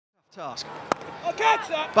Task.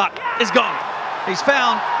 But he's gone. He's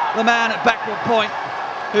found the man at backward point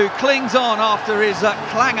who clings on after his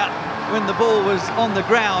clanger when the ball was on the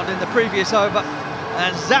ground in the previous over.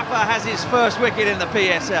 And Zafar has his first wicket in the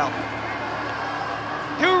PSL.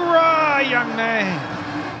 Hurrah, young man!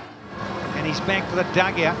 And he's back for the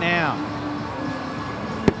dugout now.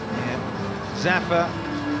 Yeah. Zafar.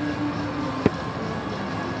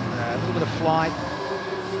 A little bit of flight.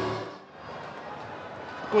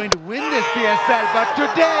 Going to win this PSL, but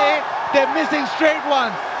today they're missing straight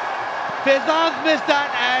ones. Faizan's missed that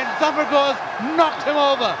and Zafar Gohar knocked him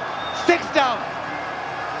over. 6 down.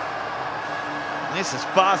 This is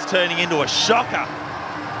fast turning into a shocker.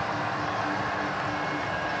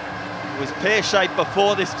 It was pear-shaped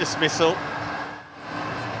before this dismissal.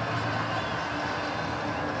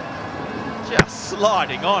 Just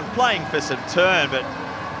sliding on, playing for some turn, but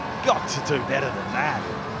got to do better than that.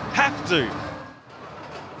 Have to.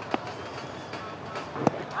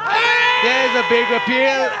 There's a big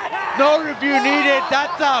appeal. No review needed.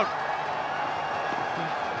 That's out.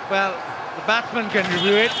 Well, the batsman can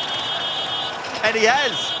review it. And he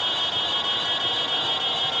has.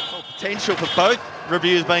 Well, potential for both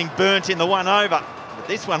reviews being burnt in the one over. But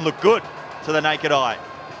this one looked good to the naked eye.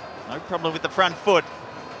 No problem with the front foot.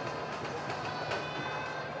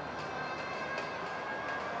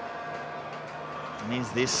 And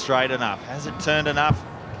is this straight enough? Has it turned enough?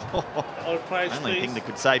 Price, only please. thing that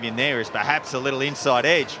could save him there is perhaps a little inside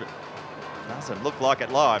edge, but doesn't look like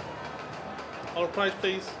it live. Our price,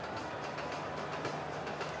 please.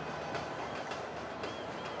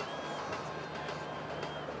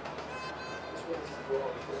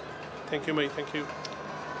 Thank you, mate. Thank you.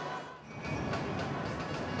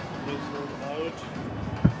 Out.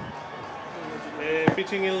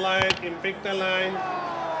 Pitching in line, impact the line,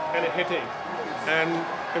 and hitting. And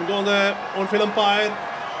can go on the on-field umpire.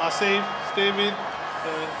 Asif, stay with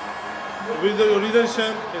the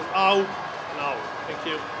retention is out now. Thank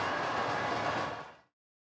you.